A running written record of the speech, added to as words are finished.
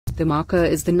The markhor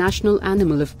is the national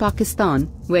animal of Pakistan,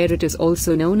 where it is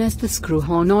also known as the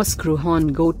screwhorn or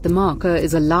screwhorn goat. The markhor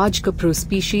is a large kapru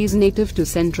species native to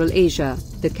Central Asia,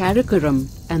 the Karakoram,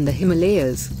 and the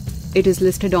Himalayas. It is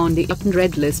listed on the UN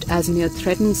Red List as near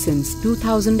threatened since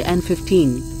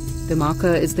 2015. The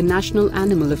markhor is the national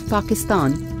animal of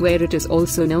Pakistan, where it is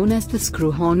also known as the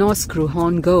screwhorn or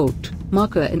screwhorn goat,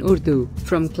 markhor in Urdu,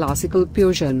 from classical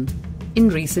Persian. In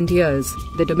recent years,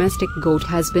 the domestic goat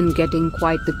has been getting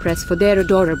quite the press for their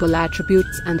adorable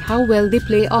attributes and how well they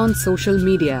play on social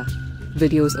media.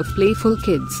 Videos of playful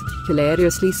kids,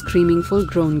 hilariously screaming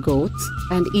full-grown goats,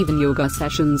 and even yoga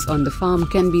sessions on the farm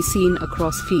can be seen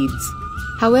across feeds.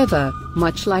 However,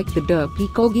 much like the derpy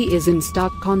corgi is in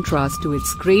stark contrast to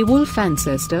its grey wolf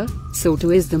ancestor, so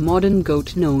too is the modern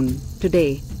goat known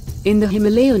today. In the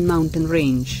Himalayan mountain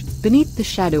range, beneath the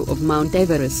shadow of Mount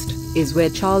Everest, is where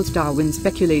Charles Darwin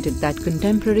speculated that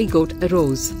contemporary goat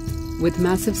arose. With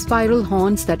massive spiral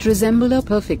horns that resemble a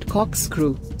perfect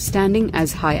corkscrew, standing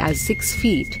as high as 6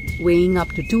 feet, weighing up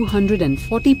to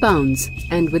 240 pounds,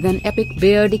 and with an epic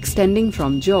beard extending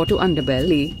from jaw to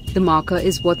underbelly, the markhor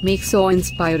is what makes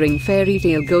awe-inspiring fairy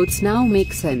tale goats now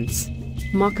make sense.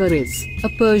 Markhor is a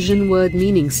Persian word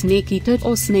meaning snake-eater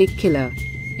or snake killer.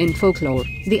 In folklore,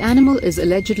 the animal is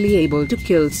allegedly able to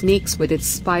kill snakes with its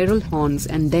spiral horns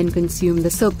and then consume the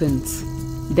serpents.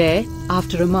 There,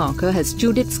 after a markhor has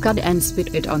chewed its cud and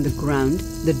spit it on the ground,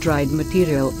 the dried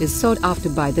material is sought after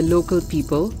by the local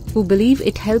people, who believe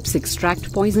it helps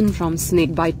extract poison from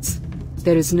snake bites.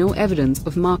 There is no evidence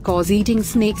of markhors eating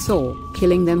snakes or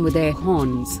killing them with their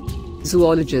horns.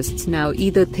 Zoologists now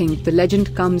either think the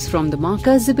legend comes from the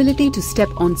markhor's ability to step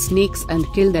on snakes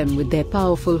and kill them with their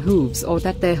powerful hooves, or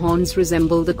that their horns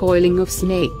resemble the coiling of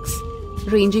snakes.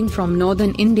 Ranging from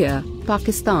northern India,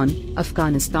 Pakistan,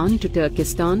 Afghanistan to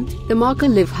Turkestan, the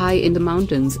markhor live high in the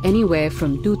mountains anywhere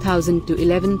from 2,000 to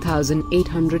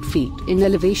 11,800 feet in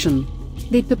elevation.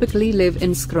 They typically live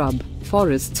in scrub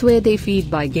forests where they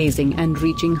feed by gazing and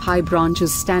reaching high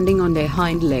branches standing on their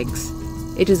hind legs.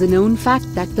 It is a known fact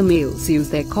that the males use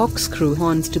their corkscrew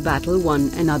horns to battle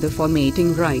one another for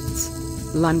mating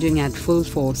rights. Lunging at full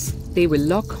force, they will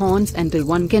lock horns until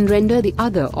one can render the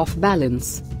other off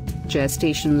balance.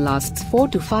 Gestation lasts 4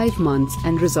 to 5 months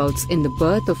and results in the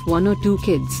birth of 1 or 2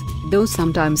 kids, though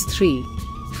sometimes 3.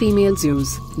 Females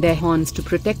use their horns to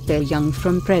protect their young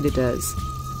from predators.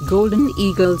 Golden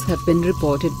eagles have been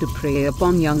reported to prey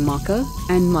upon young markhor,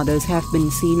 and mothers have been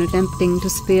seen attempting to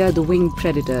spear the winged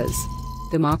predators.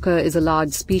 The markhor is a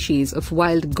large species of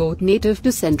wild goat native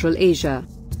to Central Asia.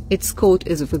 Its coat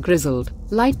is of a grizzled,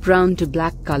 light brown to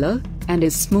black color, and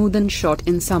is smooth and short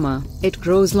in summer. It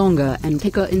grows longer and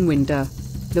thicker in winter.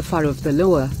 The fur of the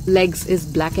lower legs is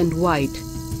black and white.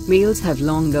 Males have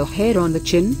longer hair on the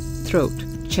chin, throat,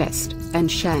 chest, and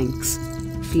shanks.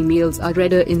 Females are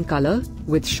redder in color,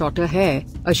 with shorter hair,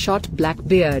 a short black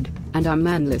beard, and are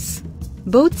manless.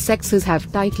 Both sexes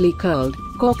have tightly curled,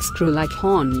 corkscrew-like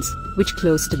horns, which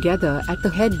close together at the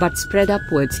head but spread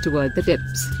upwards toward the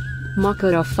tips.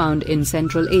 Markhor are found in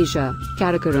Central Asia,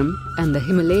 Karakoram, and the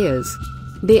Himalayas.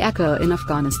 They occur in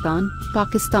Afghanistan,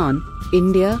 Pakistan,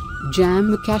 India,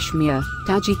 Jammu Kashmir,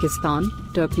 Tajikistan,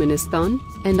 Turkmenistan,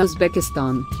 and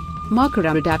Uzbekistan. Markhor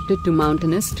are adapted to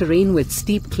mountainous terrain with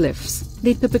steep cliffs.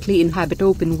 They typically inhabit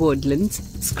open woodlands,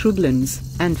 scrublands,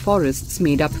 and forests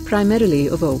made up primarily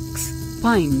of oaks,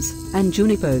 pines, and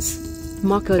junipers.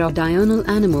 Markhor are diurnal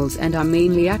animals and are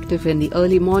mainly active in the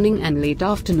early morning and late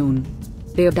afternoon.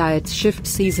 Their diets shift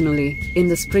seasonally. In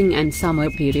the spring and summer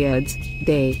periods,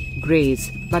 they graze,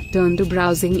 but turn to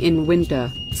browsing in winter,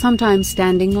 sometimes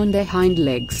standing on their hind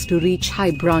legs to reach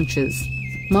high branches.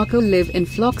 Markhor live in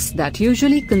flocks that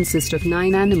usually consist of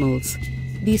 9 animals.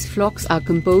 These flocks are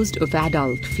composed of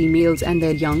adult females and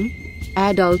their young.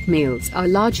 Adult males are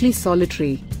largely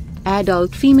solitary.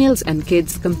 Adult females and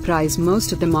kids comprise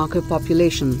most of the markhor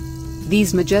population.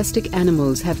 These majestic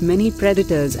animals have many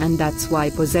predators and that's why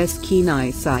possess keen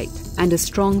eyesight and a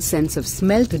strong sense of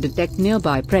smell to detect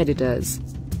nearby predators.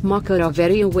 Markhor are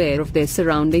very aware of their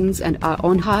surroundings and are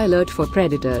on high alert for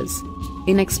predators.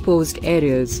 In exposed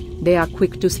areas, they are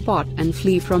quick to spot and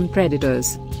flee from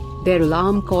predators. Their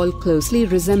alarm call closely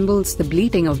resembles the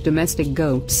bleating of domestic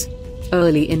goats.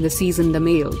 Early in the season, the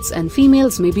males and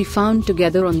females may be found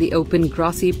together on the open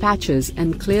grassy patches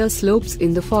and clear slopes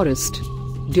in the forest.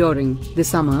 During the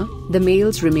summer, the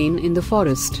males remain in the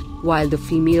forest, while the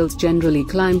females generally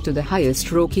climb to the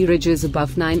highest rocky ridges.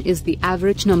 Above 9 is the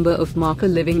average number of markhor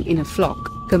living in a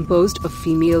flock, composed of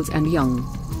females and young.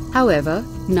 However,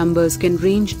 numbers can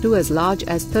range to as large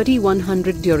as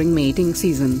 3,100 during mating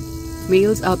season.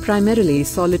 Males are primarily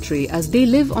solitary as they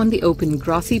live on the open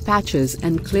grassy patches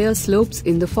and clear slopes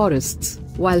in the forests,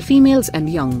 while females and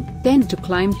young tend to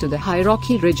climb to the high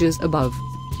rocky ridges above.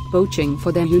 Poaching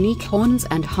for their unique horns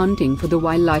and hunting for the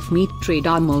wildlife meat trade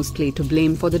are mostly to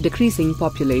blame for the decreasing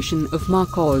population of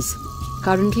Markhors.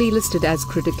 Currently listed as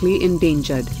critically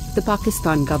endangered, the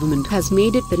Pakistan government has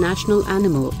made it the national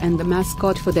animal and the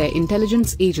mascot for their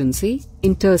intelligence agency,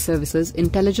 Inter-Services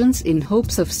Intelligence, in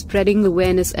hopes of spreading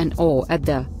awareness and awe at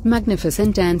the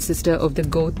magnificent ancestor of the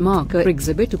goat. Markhor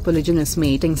exhibit a polygynous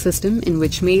mating system in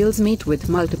which males mate with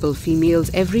multiple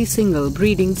females every single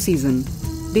breeding season.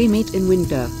 They mate in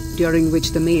winter, during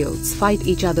which the males fight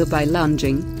each other by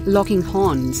lunging, locking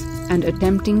horns, and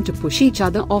attempting to push each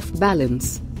other off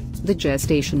balance. The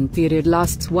gestation period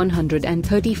lasts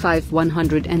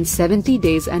 135–170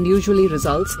 days and usually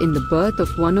results in the birth of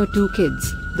 1 or 2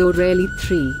 kids, though rarely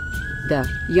 3. The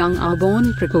young are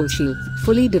born precocial,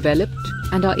 fully developed,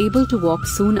 and are able to walk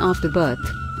soon after birth.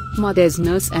 Mothers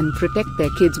nurse and protect their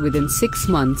kids within 6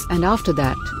 months, and after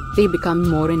that, they become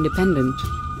more independent.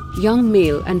 Young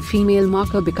male and female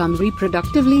markhor become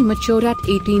reproductively mature at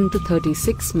 18 to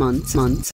 36 months.